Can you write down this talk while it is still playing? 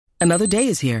Another day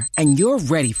is here, and you're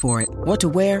ready for it. What to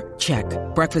wear? Check.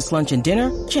 Breakfast, lunch, and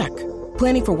dinner? Check.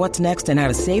 Planning for what's next and how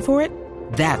to save for it?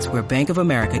 That's where Bank of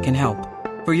America can help.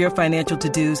 For your financial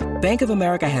to-dos, Bank of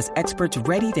America has experts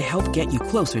ready to help get you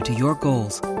closer to your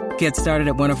goals. Get started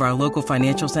at one of our local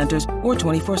financial centers or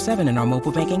 24/7 in our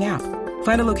mobile banking app.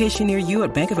 Find a location near you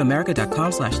at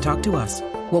bankofamerica.com/talktous.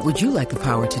 What would you like the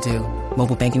power to do?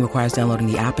 Mobile banking requires downloading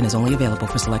the app and is only available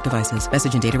for select devices.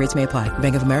 Message and data rates may apply.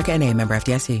 Bank of America N.A., member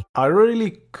FDIC. I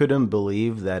really couldn't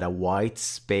believe that a white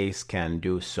space can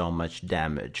do so much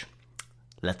damage.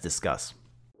 Let's discuss.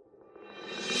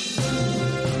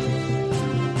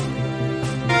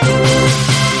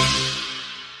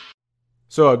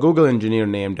 So a Google engineer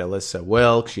named Alyssa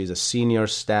Wilk, she's a senior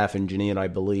staff engineer, I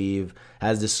believe,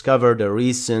 has discovered a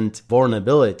recent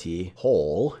vulnerability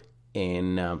hole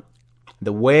in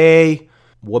the way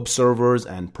web servers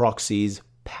and proxies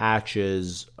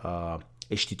patches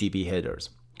HTTP headers,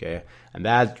 okay? And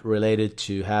that related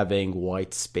to having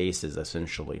white spaces,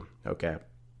 essentially, okay,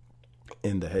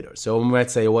 in the header. So we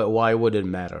might say, why would it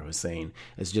matter, Hussein?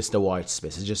 It's just a white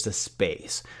space. It's just a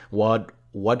space. What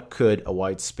could a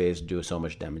white space do so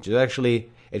much damage?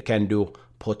 It can do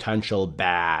potential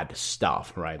bad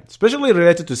stuff, right? Especially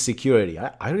related to security.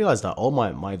 I realized that all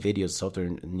my videos,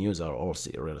 software news, are all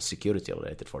security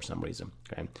related for some reason,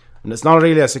 okay? And it's not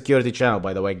really a security channel,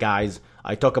 by the way, guys.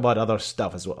 I talk about other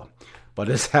stuff as well. But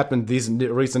this happened, these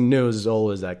recent news is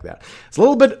always like that. It's a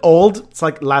little bit old. It's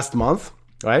like last month,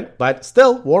 right? But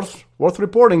still worth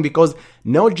reporting because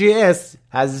Node.js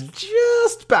has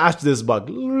just patched this bug,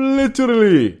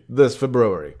 literally this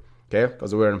February, okay?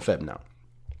 Because we're in Feb now.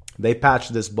 They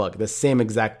patched this bug, the same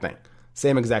exact thing,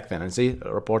 and see,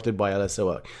 reported by Alyssa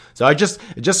Wilk. So it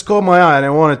just caught my eye, and I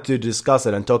wanted to discuss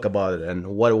it and talk about it and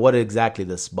what exactly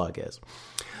this bug is.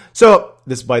 So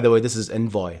this, by the way, this is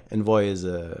Envoy. Envoy is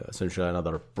essentially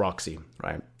another proxy,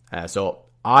 right? So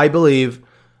I believe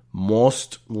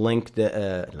most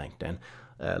LinkedIn,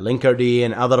 Linkerd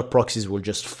and other proxies will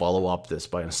just follow up this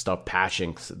by and start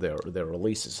patching their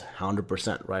releases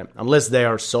 100%, right? Unless they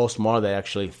are so smart they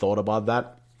actually thought about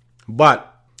that.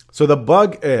 But so the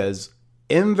bug is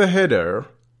in the header.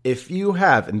 If you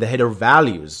have in the header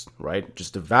values, right,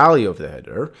 just the value of the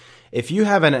header, if you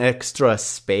have an extra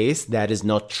space that is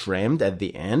not trimmed at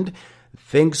the end,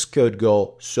 things could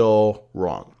go so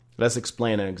wrong. Let's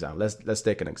explain an example. Let's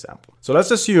take an example. So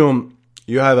let's assume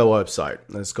you have a website.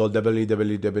 It's called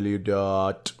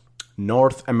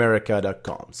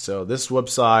www.northamerica.com. So this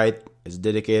website is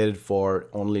dedicated for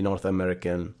only North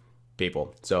American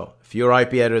people. So if your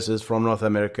IP address is from North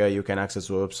America, you can access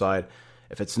the website.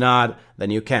 If it's not, then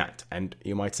you can't. And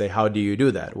you might say, how do you do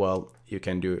that? Well, you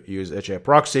can use HA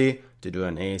proxy to do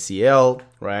an ACL,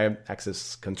 right?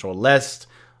 Access control list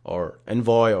or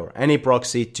Envoy or any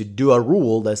proxy to do a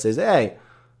rule that says, hey,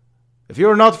 if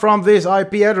you're not from these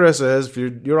IP addresses, if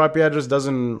your IP address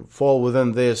doesn't fall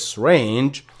within this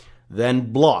range,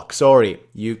 then block. Sorry,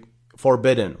 you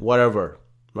forbidden, whatever,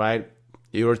 right?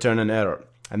 You return an error.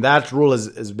 And that rule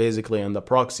is basically in the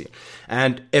proxy.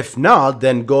 And if not,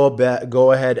 then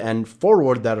go ahead and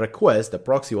forward that request. The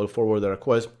proxy will forward the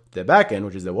request to the backend,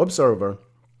 which is the web server.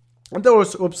 And the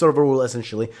web server will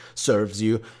essentially serves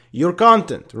you your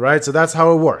content, right? So that's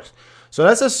how it works. So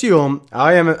let's assume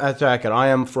I am an attacker. I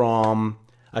am from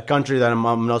a country that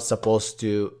I'm not supposed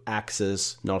to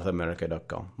access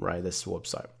NorthAmerica.com, right? This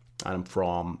website. I'm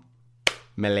from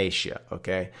Malaysia,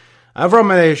 okay? I'm from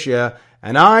Malaysia,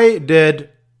 and I did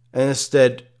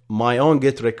instead my own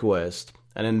GET request,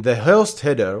 and in the host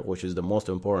header, which is the most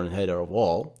important header of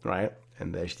all, right,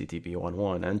 in the HTTP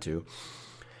 1.1 and 2,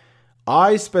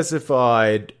 I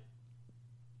specified,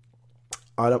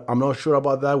 I'm not sure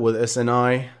about that with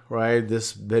SNI, right?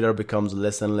 This header becomes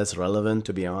less and less relevant,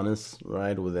 to be honest,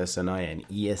 right? With SNI and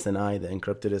ESNI, the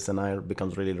encrypted SNI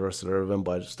becomes really less relevant,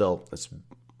 but still, it's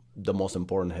the most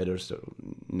important header, so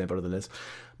nevertheless.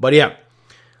 But yeah.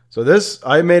 So this,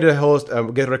 I made a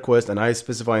GET request, and I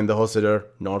specify in the host header,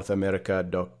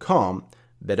 NorthAmerica.com,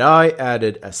 that I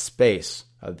added a space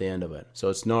at the end of it. So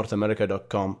it's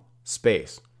NorthAmerica.com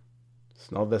space.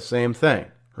 It's not the same thing,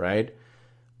 right?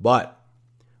 But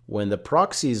when the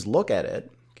proxies look at it,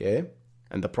 okay,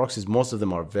 and the proxies, most of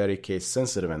them are very case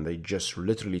sensitive, and they just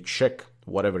literally check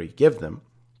whatever you give them,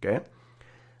 okay?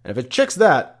 And if it checks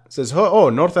that, it says,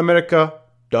 oh,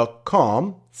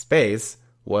 NorthAmerica.com space,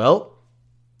 well,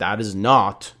 that is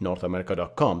not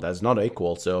NorthAmerica.com. That's not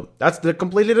equal. So that's the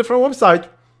completely different website.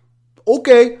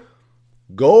 Okay,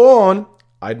 go on.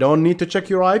 I don't need to check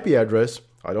your IP address.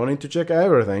 I don't need to check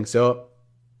everything. So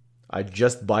I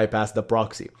just bypass the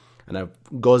proxy. And it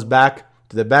goes back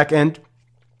to the back end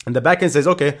And the backend says,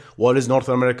 okay, what is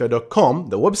NorthAmerica.com?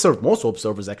 The most web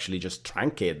servers actually just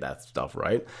truncate that stuff,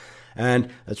 right?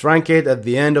 And the truncate at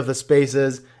the end of the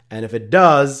spaces. And if it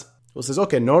does, it says,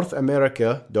 okay,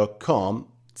 NorthAmerica.com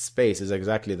space is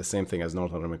exactly the same thing as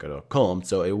NorthAmerica.com.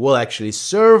 So it will actually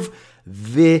serve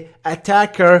the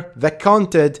attacker the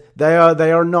content they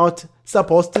are not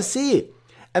supposed to see.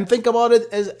 And think about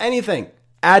it as anything.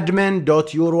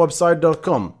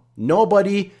 admin.yourwebsite.com.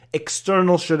 Nobody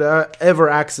external should ever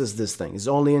access this thing. It's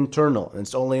only internal.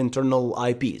 It's only internal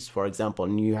IPs, for example.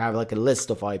 And you have like a list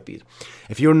of IPs.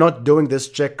 If you're not doing this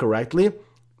check correctly,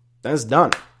 then it's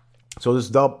done. So it's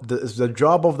the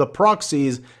job of the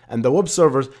proxies and the web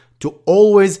servers to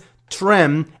always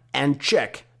trim and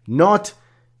check, not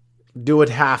do it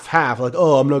half-half, like,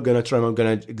 oh, I'm not going to trim, I'm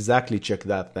going to exactly check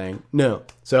that thing. No.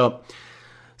 So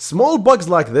small bugs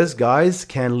like this, guys,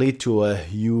 can lead to a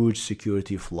huge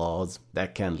security flaws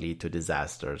that can lead to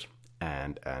disasters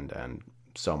and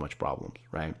so much problems,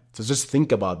 right? So just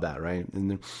think about that, right?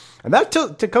 And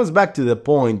that comes back to the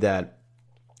point that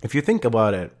if you think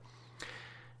about it,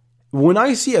 when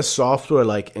I see a software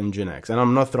like Nginx, and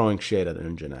I'm not throwing shade at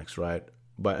Nginx, right?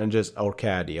 And just or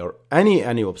Caddy or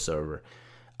any web server,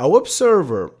 a web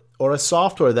server or a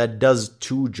software that does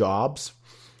two jobs,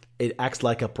 it acts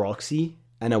like a proxy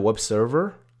and a web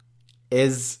server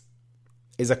is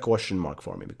a question mark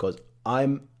for me, because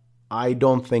I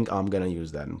don't think I'm gonna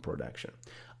use that in production.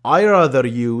 I rather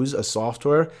use a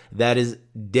software that is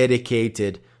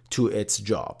dedicated to its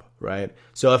job, right?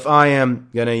 So if I am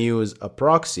gonna use a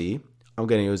proxy, I'm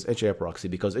gonna use HA proxy,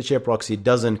 because HA proxy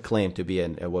doesn't claim to be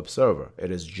a web server. It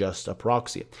is just a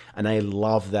proxy. And I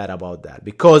love that about that,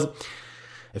 because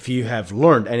if you have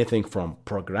learned anything from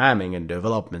programming and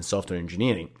development, software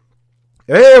engineering,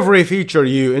 every feature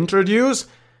you introduce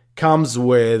comes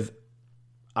with,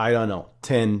 I don't know,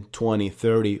 10, 20,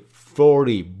 30,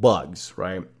 40 bugs,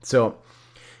 right? So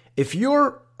if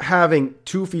you're having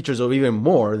two features or even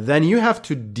more, then you have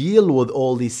to deal with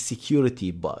all these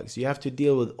security bugs. You have to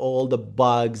deal with all the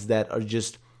bugs that are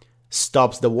just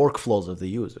stops the workflows of the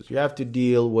users. You have to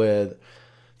deal with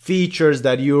features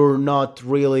that you're not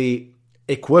really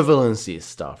equivalency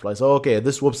stuff. Like, so, okay,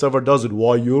 this web server does it,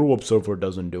 why your web server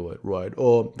doesn't do it, right?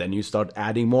 Or then you start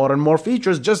adding more and more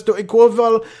features just to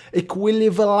equivalize,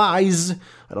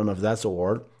 I don't know if that's a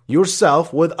word,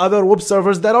 yourself with other web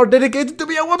servers that are dedicated to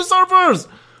be a web servers,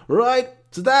 right?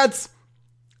 So that's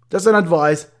just an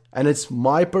advice, and it's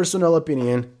my personal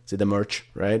opinion. See the merch,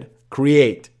 right?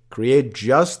 Create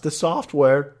just the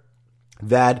software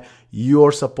that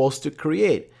you're supposed to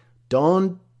create.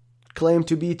 Don't claim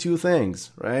to be two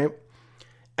things, right?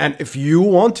 And if you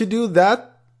want to do that,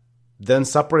 then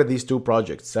separate these two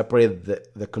projects, separate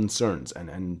the concerns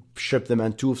and ship them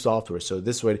in two software. So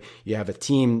this way you have a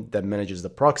team that manages the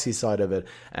proxy side of it.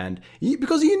 And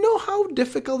because you know how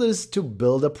difficult it is to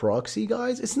build a proxy,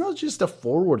 guys. It's not just a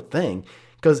forward thing,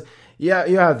 because you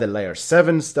have the layer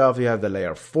 7 stuff, you have the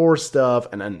layer 4 stuff,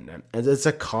 and it's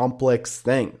a complex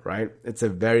thing, right? It's a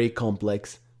very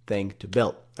complex thing to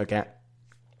build, okay?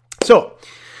 So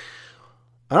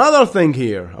another thing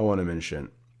here I want to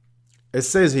mention. It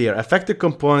says here, affected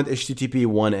component HTTP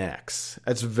 1x.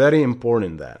 It's very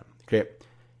important that, okay?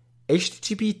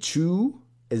 HTTP 2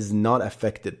 is not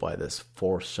affected by this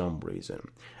for some reason.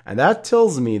 And that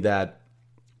tells me that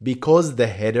because the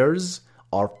headers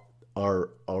are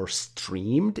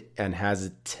streamed and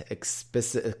has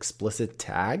explicit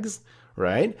tags,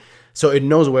 right? So it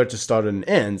knows where to start and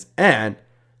ends, and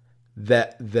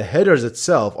that the headers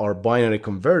itself are binary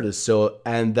converters. So,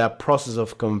 and that process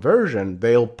of conversion,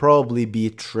 they'll probably be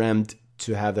trimmed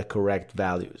to have the correct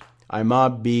values. I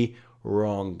might be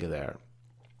wrong there.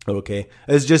 Okay.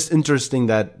 It's just interesting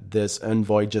that this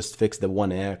Envoy just fixed the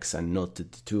 1x and not the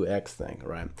 2x thing,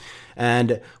 right?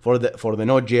 And for the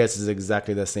Node.js is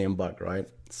exactly the same bug, right?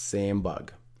 Same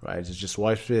bug, right? It's just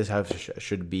whitespace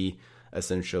should be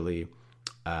essentially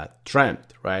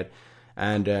trimmed, right?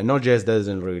 And Node.js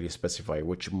doesn't really specify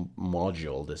which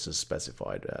module this is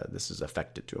specified. This is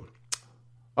affected to.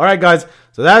 All right, guys.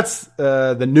 So that's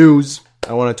the news.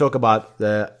 I want to talk about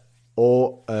the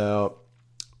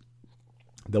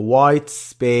white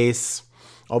space,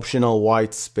 optional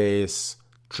white space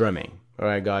trimming. All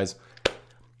right, guys.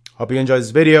 Hope you enjoyed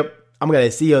this video. I'm going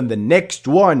to see you on the next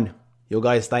one. You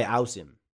guys stay awesome.